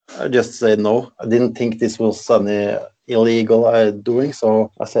I just say no. I didn't think this was any illegal doing,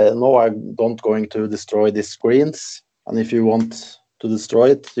 so I said no. I'm not going to destroy these screens. And if you want to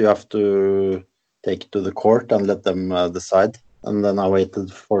destroy it, you have to take it to the court and let them decide. And then I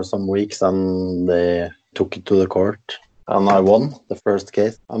waited for some weeks, and they took it to the court, and I won the first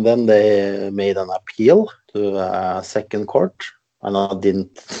case. And then they made an appeal to a second court. And I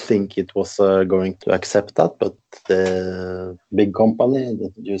didn't think it was going to accept that, but the big company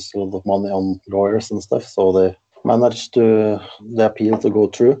that used a lot of money on lawyers and stuff, so they managed the appeal to go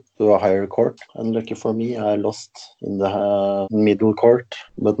through to a higher court. And lucky for me, I lost in the middle court.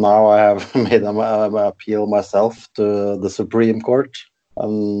 But now I have made an appeal myself to the Supreme Court,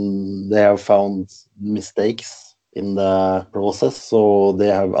 and they have found mistakes in the process, so they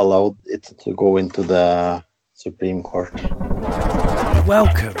have allowed it to go into the Supreme Court.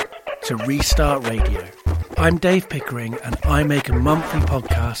 Welcome to Restart Radio. I'm Dave Pickering, and I make a monthly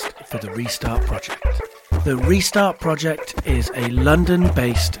podcast for the Restart Project. The Restart Project is a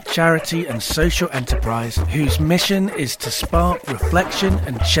London-based charity and social enterprise whose mission is to spark reflection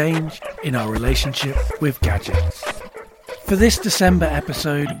and change in our relationship with gadgets. For this December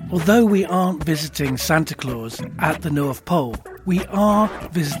episode, although we aren't visiting Santa Claus at the North Pole, we are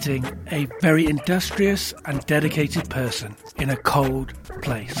visiting a very industrious and dedicated person in a cold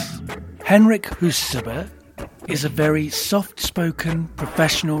place. Henrik is a very soft-spoken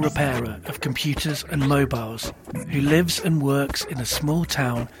professional repairer of computers and mobiles who lives and works in a small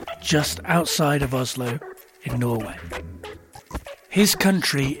town just outside of Oslo in Norway. His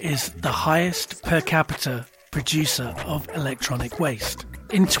country is the highest per capita producer of electronic waste.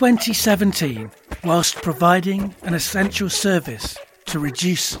 In 2017, whilst providing an essential service to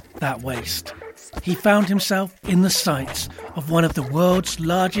reduce that waste, he found himself in the sights of one of the world's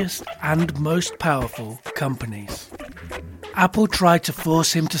largest and most powerful companies. Apple tried to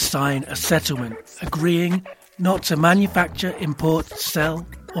force him to sign a settlement agreeing not to manufacture, import, sell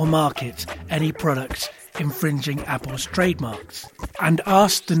or market any products infringing Apple's trademarks, and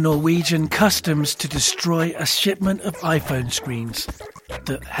asked the Norwegian customs to destroy a shipment of iPhone screens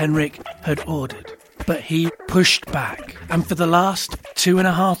that Henrik had ordered. But he pushed back, and for the last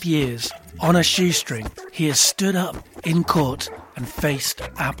 2.5 years, on a shoestring, he has stood up in court and faced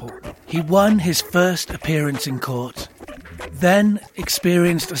Apple. He won his first appearance in court, then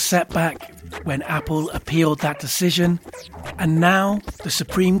experienced a setback when Apple appealed that decision, and now the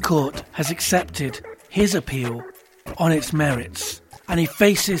Supreme Court has accepted his appeal on its merits, and he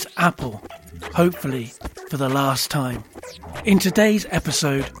faces Apple, hopefully for the last time. In today's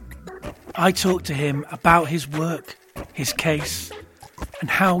episode, I talk to him about his work, his case, and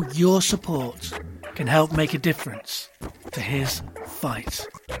how your support can help make a difference to his fight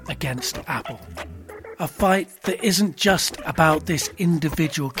against Apple. A fight that isn't just about this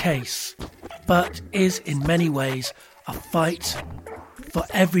individual case, but is in many ways a fight for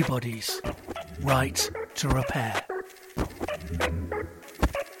everybody's right to repair.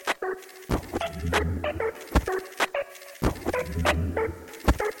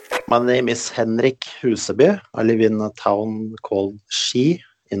 My name is Henrik Huseby. I live in a town called Ski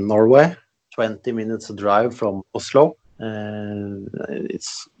in Norway, 20 minutes drive from Oslo.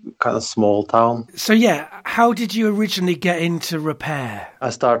 It's kind of small town. So yeah, how did you originally get into repair? I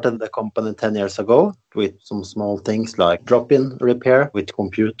started the company 10 years ago with some small things like drop-in repair with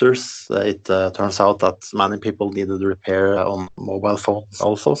computers. It turns out that many people needed repair on mobile phones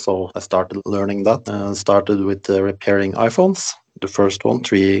also, so I started learning that and started with repairing iPhones. The first one,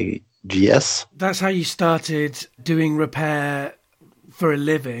 3GS. That's how you started doing repair for a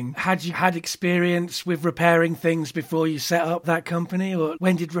living. Had you had experience with repairing things before you set up that company, or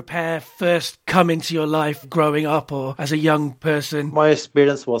when did repair first come into your life growing up or as a young person? My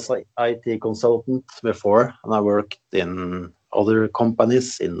experience was like IT consultant before, and I worked in other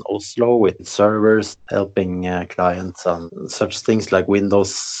companies in Oslo with servers, helping clients and such things like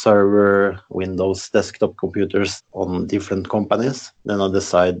Windows Server, Windows desktop computers on different companies. Then I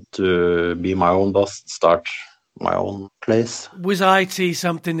decided to be my own boss, start my own place. Was IT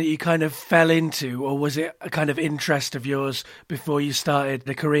something that you kind of fell into, or was it a kind of interest of yours before you started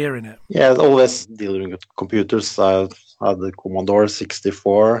a career in it? Yeah, always dealing with computers. I had the Commodore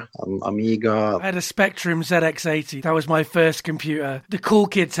 64 and Amiga. I had a Spectrum ZX80. That was my first computer. The cool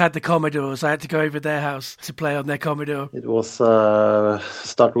kids had the Commodores. I had to go over their house to play on their Commodore. It was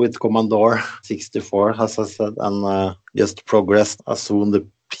started with Commodore 64, as I said, and just progressed as soon the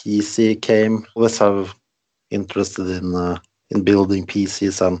PC came. Always have interested in building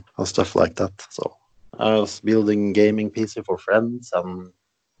PCs and stuff like that. So I was building gaming PC for friends and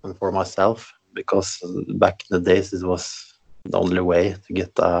for myself, because back in the days it was The only way to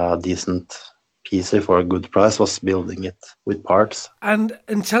get a decent PC for a good price was building it with parts. And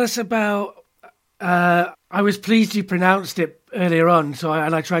tell us about, I was pleased you pronounced it earlier on,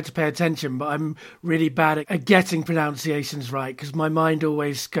 I tried to pay attention, but I'm really bad at getting pronunciations right because my mind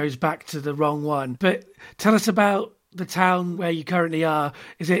always goes back to the wrong one. But tell us about the town where you currently are.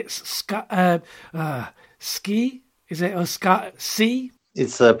 Is it Ski? Is it Sea?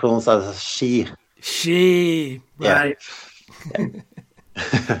 It's pronounced as she. She, right. Yeah.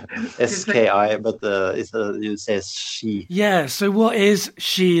 SKI, but you say she. Yeah, so what is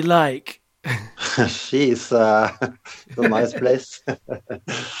she like? She is a nice place.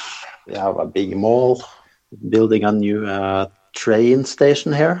 We have a big mall, building a new train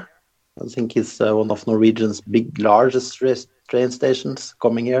station here. I think it's one of Norwegian's largest train stations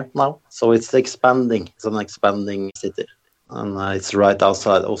coming here now. So it's expanding. It's an expanding city. And it's right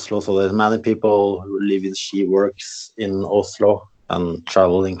outside Oslo. So there's many people who live in Ski, works in Oslo and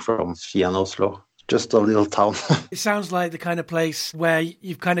traveling from Ski and Oslo. Just a little town. It sounds like the kind of place where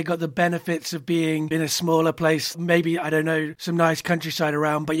you've kind of got the benefits of being in a smaller place. Maybe, I don't know, some nice countryside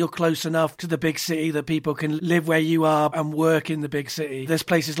around, but you're close enough to the big city that people can live where you are and work in the big city. There's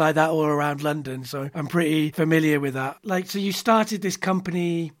places like that all around London, so I'm pretty familiar with that. So you started this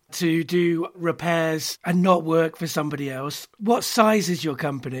company to do repairs and not work for somebody else. What size is your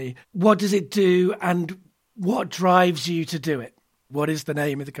company? What does it do, and what drives you to do it? What is the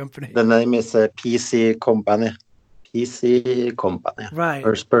name of the company? The name is PC Company. PC Company. Right.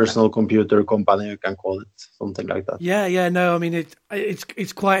 Personal computer company, you can call it, something like that. Yeah. No, I mean,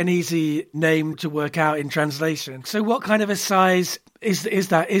 it's quite an easy name to work out in translation. So what kind of a size is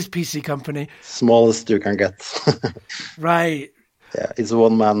PC Company? Smallest you can get. Right. Yeah, it's a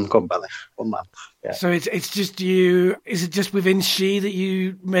one-man company. One man. Yeah. So it's just you. Is it just within Ski that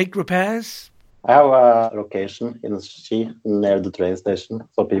you make repairs? I have a location in Ski near the train station,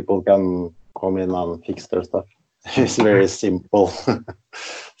 so people can come in and fix their stuff. It's very simple, work.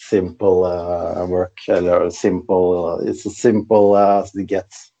 It's as simple as it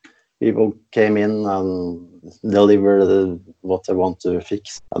gets. People came in and delivered what they want to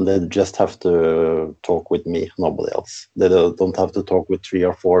fix, and they just have to talk with me, nobody else. They don't have to talk with 3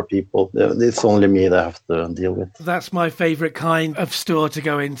 or 4 people. It's only me they have to deal with. That's my favourite kind of store to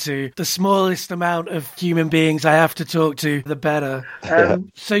go into. The smallest amount of human beings I have to talk to, the better.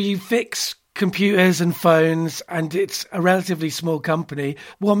 So you fix computers and phones, and it's a relatively small company.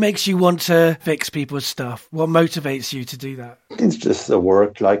 What makes you want to fix people's stuff? What motivates you to do that? It's just a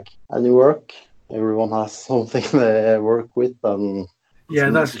work like any work. Everyone has something they work with, and yeah,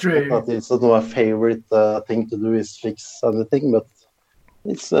 that's true. It's not my favorite thing to do is fix anything, but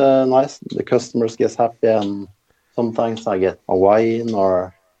it's nice. The customers get happy, and sometimes I get a wine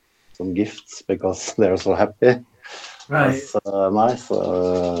or some gifts because they're so happy. Right. That's nice.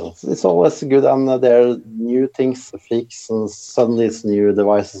 It's always good, and there are new things to fix, and suddenly it's new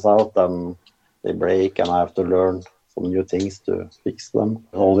devices out, and they break, and I have to learn some new things to fix them.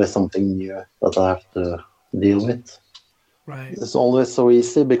 There's always something new that I have to deal with. Right. It's always so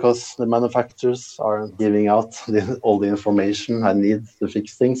easy because the manufacturers are giving out all the information I need to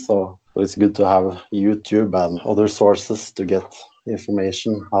fix things, so it's good to have YouTube and other sources to get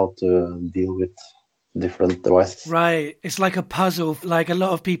information how to deal with different devices. Right. It's like a puzzle. Like a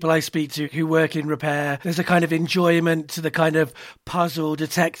lot of people I speak to who work in repair, there's a kind of enjoyment to the kind of puzzle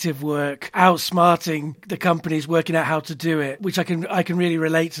detective work, outsmarting the companies working out how to do it, which I can really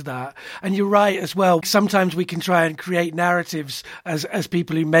relate to that. And you're right as well. Sometimes we can try and create narratives as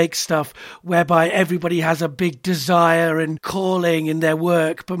people who make stuff whereby everybody has a big desire and calling in their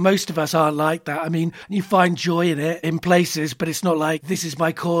work, but most of us aren't like that. I mean, you find joy in it in places, but it's not like this is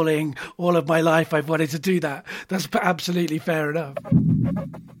my calling. All of my life I've wanted to do that. That's absolutely fair enough.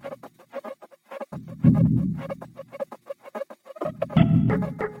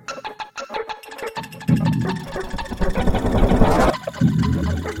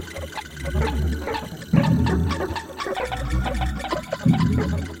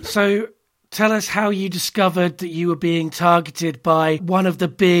 So tell us how you discovered that you were being targeted by one of the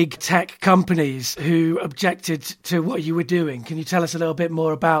big tech companies who objected to what you were doing. Can you tell us a little bit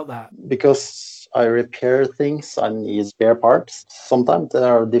more about that? Because I repair things, I need spare parts. Sometimes they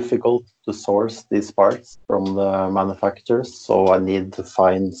are difficult to source these parts from the manufacturers, so I need to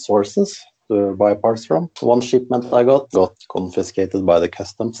find sources to buy parts from. One shipment I got confiscated by the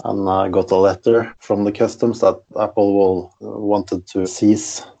customs, and I got a letter from the customs that Apple wanted to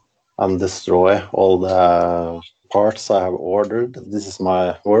seize and destroy all the parts I have ordered. This is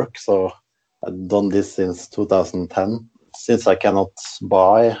my work, so I've done this since 2010. Since I cannot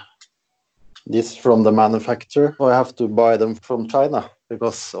buy this from the manufacturer. So I have to buy them from China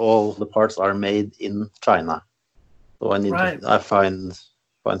because all the parts are made in China. So I need I find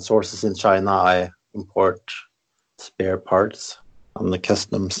sources in China. I import spare parts, and the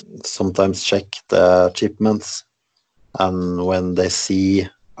customs sometimes check the shipments. And when they see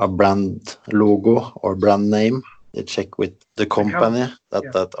a brand logo or brand name, they check with the company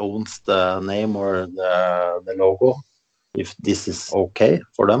that owns the name or the logo if this is okay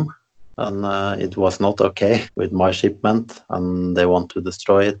for them. And it was not okay with my shipment, and they want to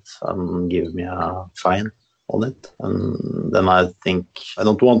destroy it and give me a fine on it. And then I think I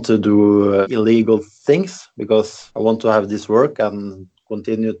don't want to do illegal things because I want to have this work and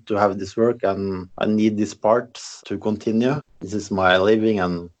continue to have this work, and I need these parts to continue. This is my living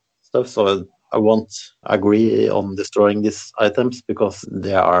and stuff, so I won't agree on destroying these items because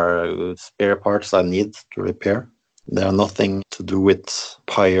they are spare parts I need to repair. They are nothing to do with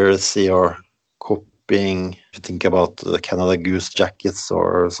piracy or copying. If you think about the Canada Goose jackets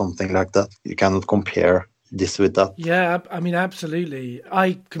or something like that, you cannot compare this with that. Yeah, I mean, absolutely.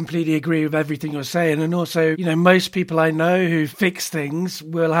 I completely agree with everything you're saying. And also, most people I know who fix things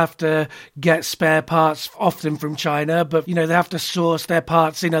will have to get spare parts often from China, but, they have to source their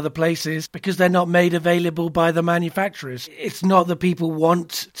parts in other places because they're not made available by the manufacturers. It's not that people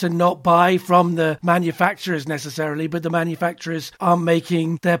want to not buy from the manufacturers necessarily, but the manufacturers aren't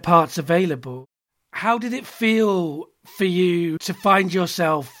making their parts available. How did it feel for you to find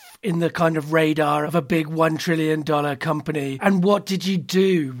yourself in the kind of radar of a big $1 trillion company? And what did you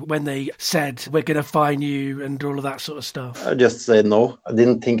do when they said, we're going to fine you and all of that sort of stuff? I just said no. I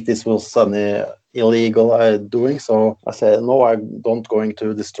didn't think this was any illegal doing. So I said, no, I'm not going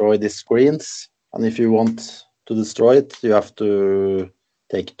to destroy these screens. And if you want to destroy it, you have to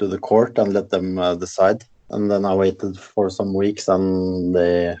take it to the court and let them decide. And then I waited for some weeks and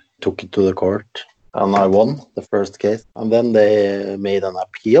they took it to the court. And I won the first case. And then they made an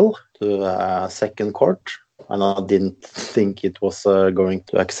appeal to a second court. And I didn't think it was going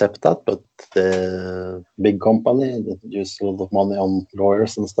to accept that. But the big company that used a lot of money on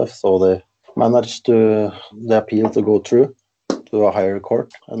lawyers and stuff. So they managed the appeal to go through to a higher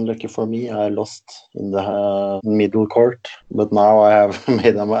court. And lucky for me, I lost in the middle court. But now I have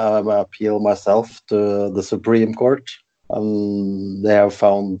made an appeal myself to the Supreme Court. And they have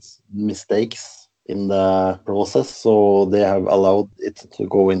found mistakes in the process, so they have allowed it to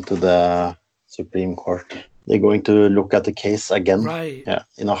go into the Supreme Court. They're going to look at the case again,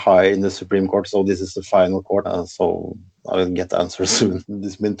 in the Supreme Court. So this is the final court, so I will get the answer soon.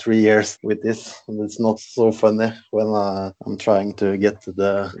 It's been 3 years with this, and it's not so funny when I'm trying to get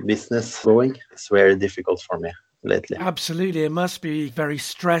the business going. It's very difficult for me lately. Absolutely. It must be very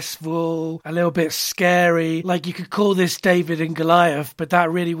stressful, a little bit scary. Like, you could call this David and Goliath, but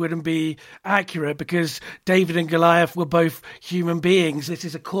that really wouldn't be accurate because David and Goliath were both human beings. This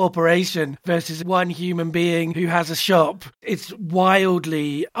is a corporation versus one human being who has a shop. It's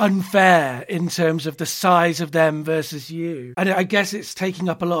wildly unfair in terms of the size of them versus you. And I guess it's taking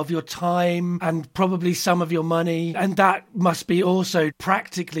up a lot of your time and probably some of your money. And that must be also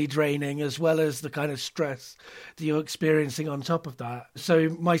practically draining as well as the kind of stress that you're experiencing on top of that.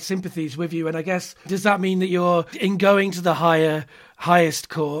 So my sympathies with you. And I guess, does that mean that you're in going to the highest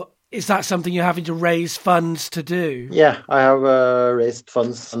court? Is that something you're having to raise funds to do? Yeah, I have raised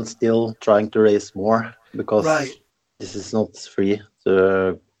funds and still trying to raise more because this is not free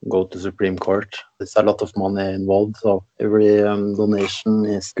to go to Supreme Court. There's a lot of money involved, so every donation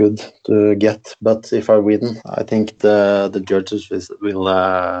is good to get. But if I win, I think the judges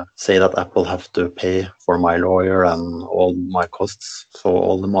will say that Apple have to pay for my lawyer and all my costs. So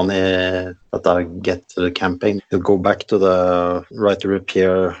all the money that I get to the campaign will go back to the right to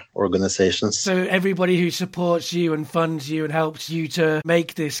repair organizations. So everybody who supports you and funds you and helps you to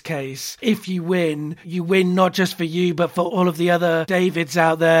make this case, if you win not just for you, but for all of the other Davids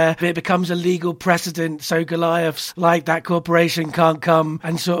out there. It becomes a legal precedent, so Goliaths like that corporation can't come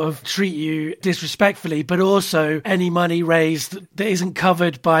and sort of treat you disrespectfully, but also any money raised that isn't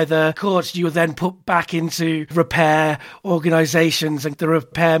covered by the courts, you will then put back into repair organizations and the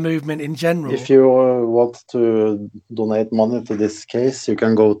repair movement in general. If you want to donate money to this case, you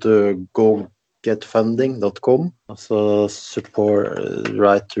can go to gogetfunding.com, so support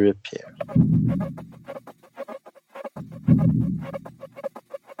right to repair.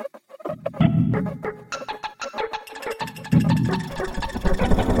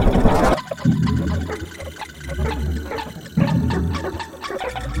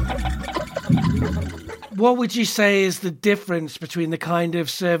 What would you say is the difference between the kind of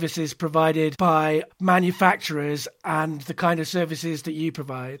services provided by manufacturers and the kind of services that you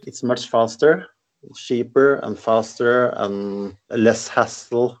provide? It's much faster, cheaper and faster and less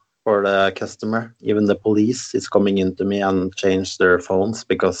hassle for the customer. Even the police is coming into me and change their phones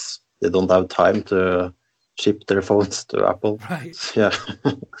because they don't have time to ship their phones to Apple. Right. Yeah.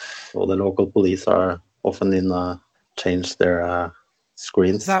 So the local police are often change their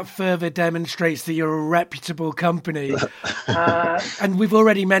screens. That further demonstrates that you're a reputable company. And we've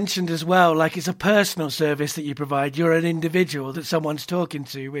already mentioned as well, like it's a personal service that you provide. You're an individual that someone's talking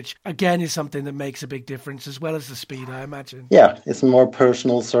to, which again is something that makes a big difference as well as the speed, I imagine. Yeah, it's a more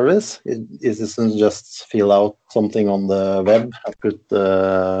personal service. It isn't just fill out something on the web, put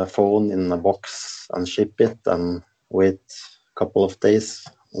the phone in a box and ship it and wait a couple of days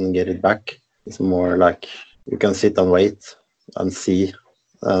and get it back. It's more like you can sit and wait and see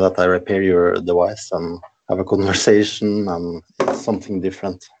that I repair your device and have a conversation, and it's something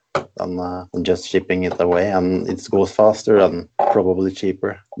different than just shipping it away, and it goes faster and probably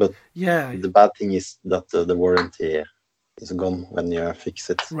cheaper. But yeah, the bad thing is that the warranty is gone when you fix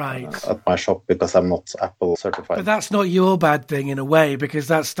it at my shop because I'm not Apple certified. But that's not your bad thing in a way, because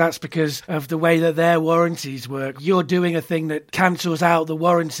that's because of the way that their warranties work. You're doing a thing that cancels out the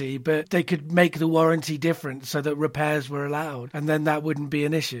warranty, but they could make the warranty different so that repairs were allowed, and then that wouldn't be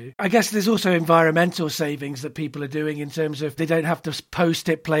an issue. I guess there's also environmental savings that people are doing in terms of they don't have to post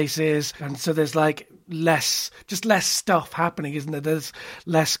it places, and so there's like less stuff happening, isn't there? There's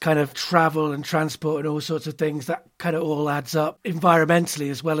less kind of travel and transport and all sorts of things that kind of all adds up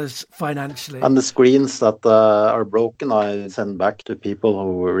environmentally as well as financially. And the screens that are broken, I send back to people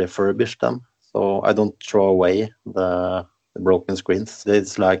who refurbish them. So I don't throw away the broken screens.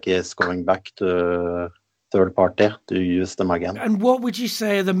 It's like it's going back to third party to use them again. And what would you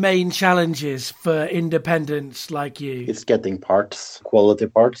say are the main challenges for independents like you? It's getting parts, quality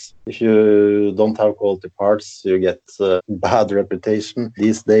parts. If you don't have quality parts, you get bad reputation.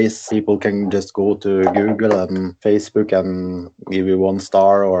 These days, people can just go to Google and Facebook and give you 1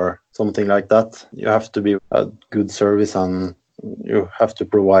 star or something like that. You have to be a good service and you have to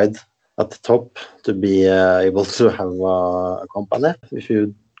provide at the top to be able to have a company. If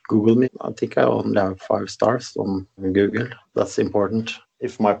you Google me, I think I only have 5 stars on Google. That's important.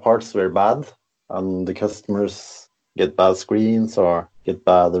 If my parts were bad and the customers get bad screens or get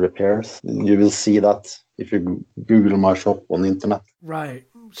bad repairs, you will see that if you Google my shop on the internet. Right.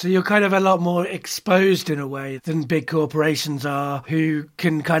 So you're kind of a lot more exposed in a way than big corporations are, who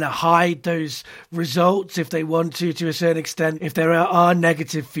can kind of hide those results if they want to a certain extent, if there are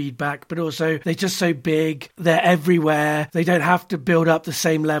negative feedback, but also they're just so big, they're everywhere. They don't have to build up the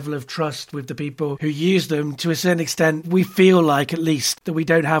same level of trust with the people who use them. To a certain extent, we feel like, at least, that we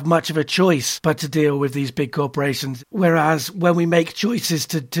don't have much of a choice but to deal with these big corporations. Whereas when we make choices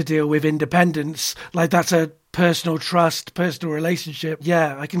to deal with independents, like that's a personal trust, personal relationship.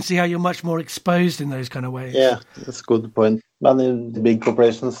 Yeah, I can see how you're much more exposed in those kind of ways. Yeah, that's a good point. Many big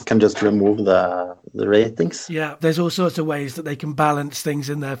corporations can just remove the ratings. Yeah, there's all sorts of ways that they can balance things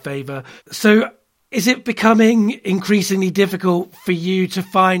in their favor. So is it becoming increasingly difficult for you to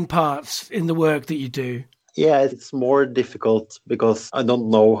find parts in the work that you do? Yeah, it's more difficult because I don't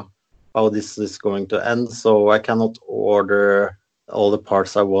know how this is going to end, so I cannot order all the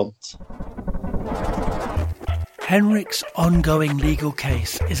parts I want. Henrik's ongoing legal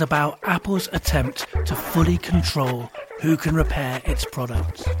case is about Apple's attempt to fully control who can repair its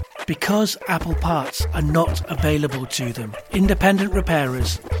products. Because Apple parts are not available to them, independent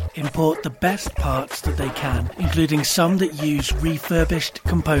repairers import the best parts that they can, including some that use refurbished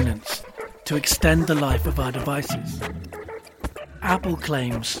components to extend the life of our devices. Apple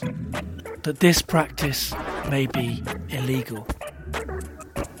claims that this practice may be illegal.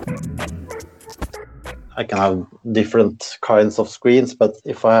 I can have different kinds of screens, but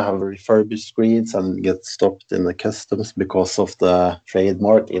if I have refurbished screens and get stopped in the customs because of the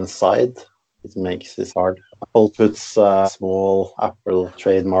trademark inside, it makes it hard. Apple puts a small Apple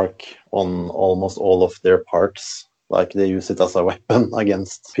trademark on almost all of their parts. Like they use it as a weapon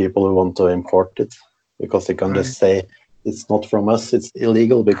against people who want to import it, because they can just say, it's not from us, it's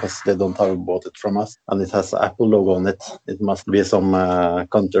illegal because they don't have bought it from us. And it has the Apple logo on it. It must be some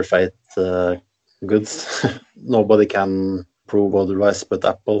counterfeit goods. Nobody can prove otherwise but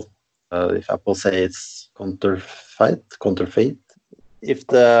Apple. If Apple say it's counterfeit. If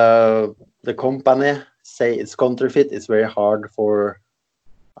the company say it's counterfeit, it's very hard for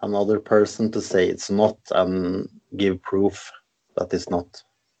another person to say it's not and give proof that it's not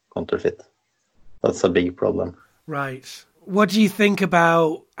counterfeit. That's a big problem. Right. What do you think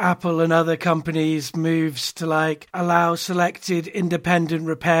about Apple and other companies' moves to like allow selected independent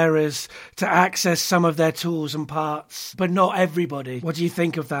repairers to access some of their tools and parts, but not everybody. What do you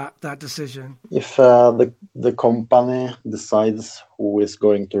think of that decision? If the company decides who is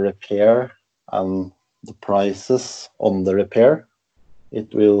going to repair and the prices on the repair,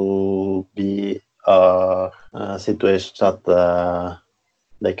 it will be a situation that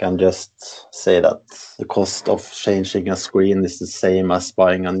they can just say that the cost of changing a screen is the same as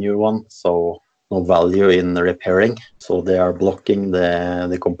buying a new one, so no value in repairing. So they are blocking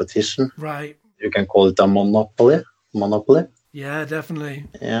the competition. Right. You can call it a monopoly. Yeah, definitely.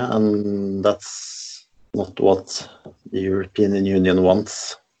 Yeah, and that's not what the European Union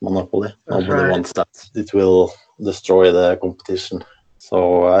wants, monopoly. Nobody wants that. It will destroy the competition.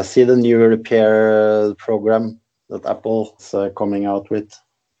 So I see the new repair program that Apple is coming out with.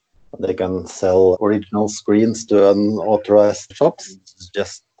 They can sell original screens to unauthorized shops. It's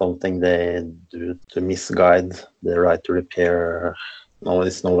just something they do to misguide the right to repair. No,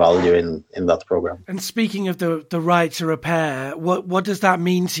 there's no value in that program. And speaking of the right to repair, what does that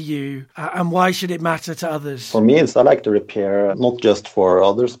mean to you, and why should it matter to others? For me, I like to repair, not just for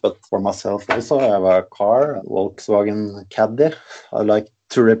others, but for myself also. I have a car, a Volkswagen Caddy. I like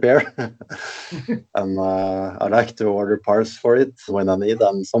to repair and I like to order parts for it when I need,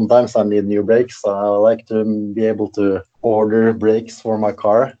 and sometimes I need new brakes. So I like to be able to order brakes for my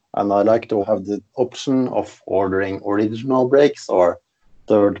car, and I like to have the option of ordering original brakes or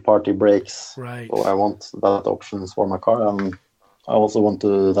third-party brakes. Right. So I want that options for my car, and I also want to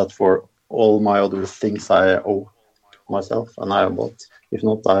do that for all my other things I owe myself and I bought. If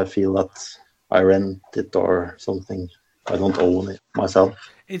not, I feel that I rent it or something. I don't own it myself.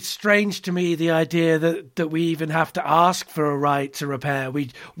 It's strange to me, the idea that we even have to ask for a right to repair.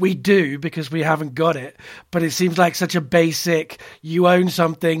 We do because we haven't got it, but it seems like such a basic, you own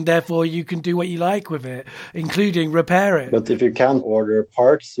something, therefore you can do what you like with it, including repair it. But if you can't order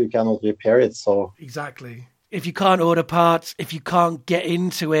parts, you cannot repair it, so... Exactly. If you can't order parts, if you can't get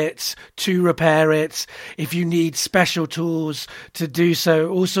into it to repair it, if you need special tools to do so,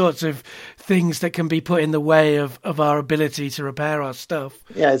 all sorts of things that can be put in the way of our ability to repair our stuff.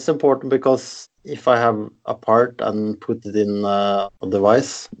 Yeah, it's important because if I have a part and put it in a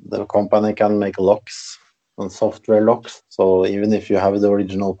device, the company can make locks and software locks. So even if you have the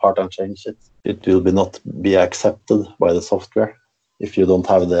original part and change it, it will not be accepted by the software if you don't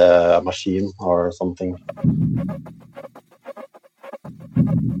have the machine or something.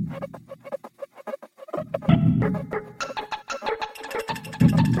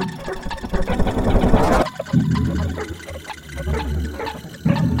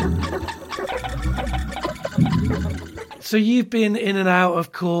 So you've been in and out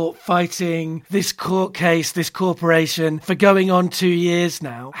of court fighting this court case, this corporation, for going on 2 years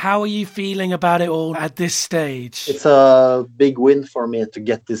now. How are you feeling about it all at this stage? It's a big win for me to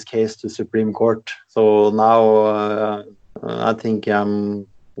get this case to Supreme Court. So now I think I'm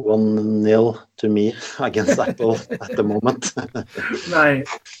 1-0 to me against Apple at the moment. Right.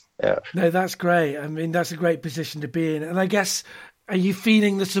 Yeah. No, that's great. I mean, that's a great position to be in. And I guess, are you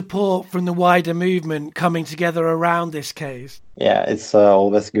feeling the support from the wider movement coming together around this case? Yeah, it's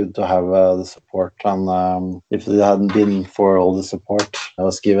always good to have the support. And if it hadn't been for all the support I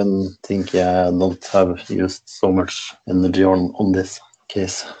was given, I think I don't have used so much energy on this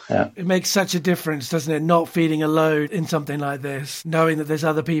case. Yeah. It makes such a difference, doesn't it? Not feeling alone in something like this, knowing that there's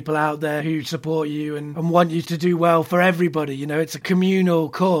other people out there who support you and want you to do well for everybody. You know, it's a communal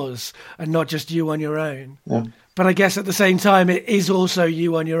cause and not just you on your own. Yeah. But I guess at the same time, it is also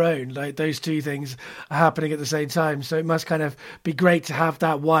you on your own. Like, those two things are happening at the same time. So it must kind of be great to have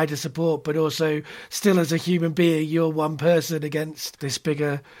that wider support, but also still as a human being, you're one person against this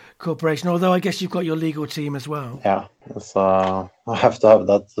bigger corporation. Although I guess you've got your legal team as well. Yeah, I have to have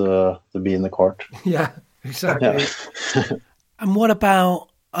that to be in the court. Yeah, exactly. Yeah. And what about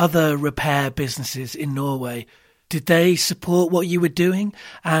other repair businesses in Norway? Did they support what you were doing?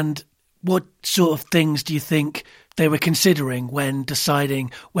 And what sort of things do you think they were considering when deciding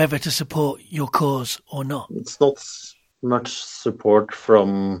whether to support your cause or not? It's not much support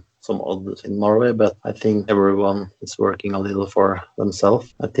from some others in Norway, but I think everyone is working a little for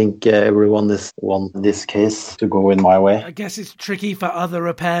themselves. I think everyone want this case to go in my way. I guess it's tricky for other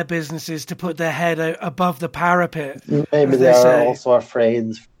repair businesses to put their head above the parapet. Maybe they are also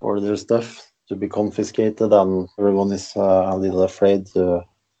afraid for their stuff to be confiscated, and everyone is a little afraid to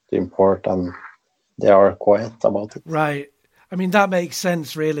import, and they are quiet about it. Right. I mean, that makes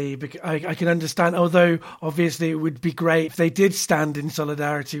sense, really. I can understand, although obviously it would be great if they did stand in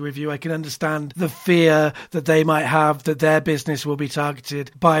solidarity with you. I can understand the fear that they might have that their business will be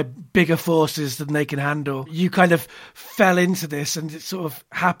targeted by bigger forces than they can handle. You kind of fell into this and it sort of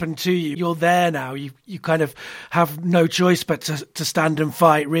happened to you. You're there now. You kind of have no choice but to stand and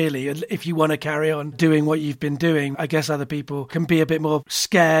fight, really. If you want to carry on doing what you've been doing, I guess other people can be a bit more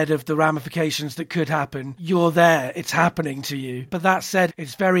scared of the ramifications that could happen. You're there. It's happening to you. But that said,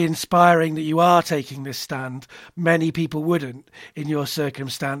 it's very inspiring that you are taking this stand. Many people wouldn't in your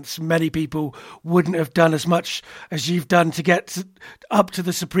circumstance. Many people wouldn't have done as much as you've done to get up to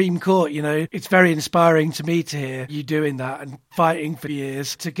the Supreme Court. You know, it's very inspiring to me to hear you doing that and fighting for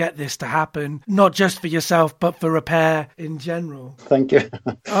years to get this to happen, not just for yourself, but for repair in general. Thank you.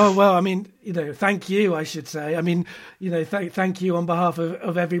 Oh, well, I mean, you know, thank you, I should say. I mean, you know, thank you on behalf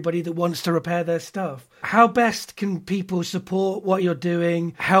of everybody that wants to repair their stuff. How best can people support what you're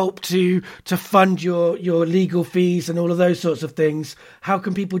doing, help to fund your legal fees and all of those sorts of things? How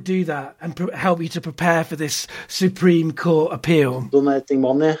can people do that and help you to prepare for this Supreme Court appeal? Donating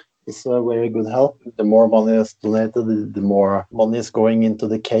money is a very good help. The more money is donated, the more money is going into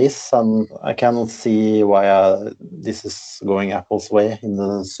the case. And I cannot see why this is going Apple's way in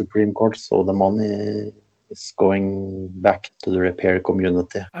the Supreme Court. So the money is going back to the repair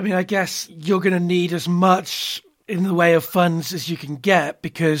community. I mean, I guess you're going to need as much in the way of funds as you can get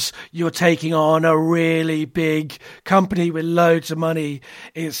because you're taking on a really big company with loads of money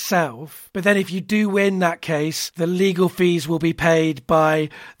itself. But then if you do win that case, the legal fees will be paid by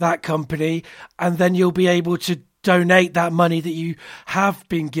that company, and then you'll be able to donate that money that you have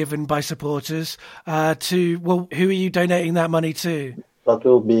been given by supporters to, well, who are you donating that money to? That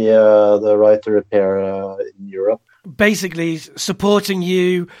will be the Right to Repair in Europe. Basically, supporting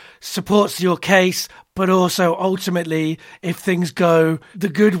you supports your case, but also ultimately, if things go the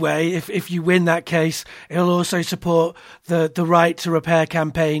good way, if you win that case, it'll also support the Right to Repair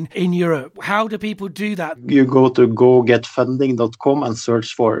campaign in Europe. How do people do that? You go to gogetfunding.com and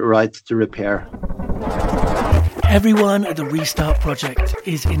search for Right to Repair. Everyone at the Restart Project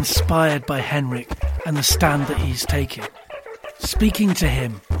is inspired by Henrik and the stand that he's taking. Speaking to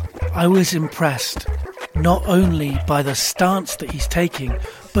him, I was impressed not only by the stance that he's taking,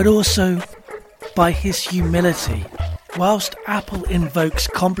 but also by his humility. Whilst Apple invokes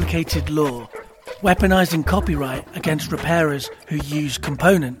complicated law, weaponizing copyright against repairers who use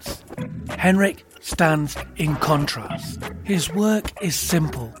components, Henrik stands in contrast. His work is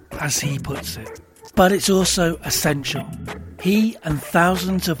simple, as he puts it, but it's also essential. He and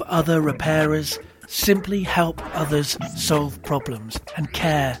thousands of other repairers simply help others solve problems and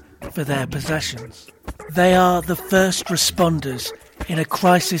care for their possessions. They are the first responders in a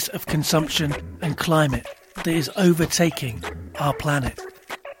crisis of consumption and climate that is overtaking our planet.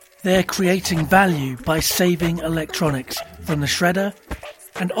 They're creating value by saving electronics from the shredder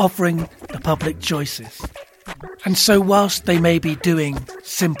and offering the public choices. And so whilst they may be doing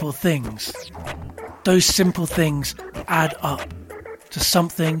simple things, those simple things add up to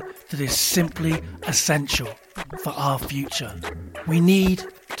something that is simply essential for our future. We need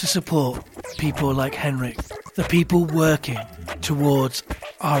to support people like Henrik, the people working towards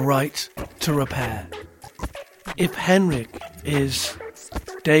our right to repair. If Henrik is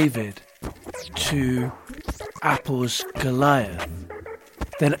David to Apple's Goliath,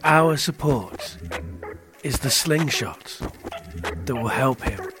 then our support is the slingshot that will help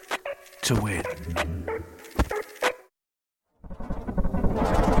him to win.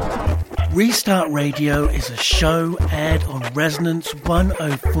 Restart Radio is a show aired on Resonance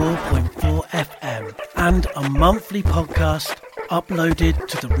 104.4 FM and a monthly podcast uploaded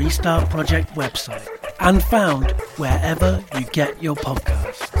to the Restart Project website and found wherever you get your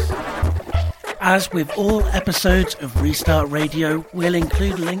podcasts. As with all episodes of Restart Radio, we'll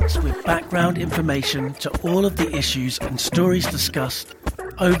include links with background information to all of the issues and stories discussed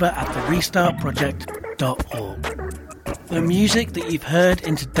over at therestartproject.org. The music that you've heard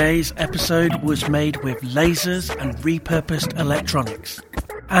in today's episode was made with lasers and repurposed electronics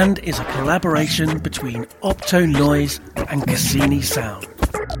and is a collaboration between Opto Noise and Cassini Sound.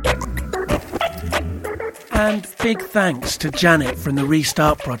 And big thanks to Janet from the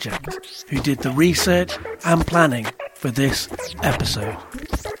Restart Project, who did the research and planning for this episode.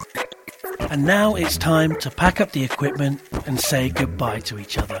 And now it's time to pack up the equipment and say goodbye to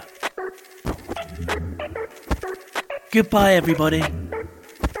each other. Goodbye, everybody.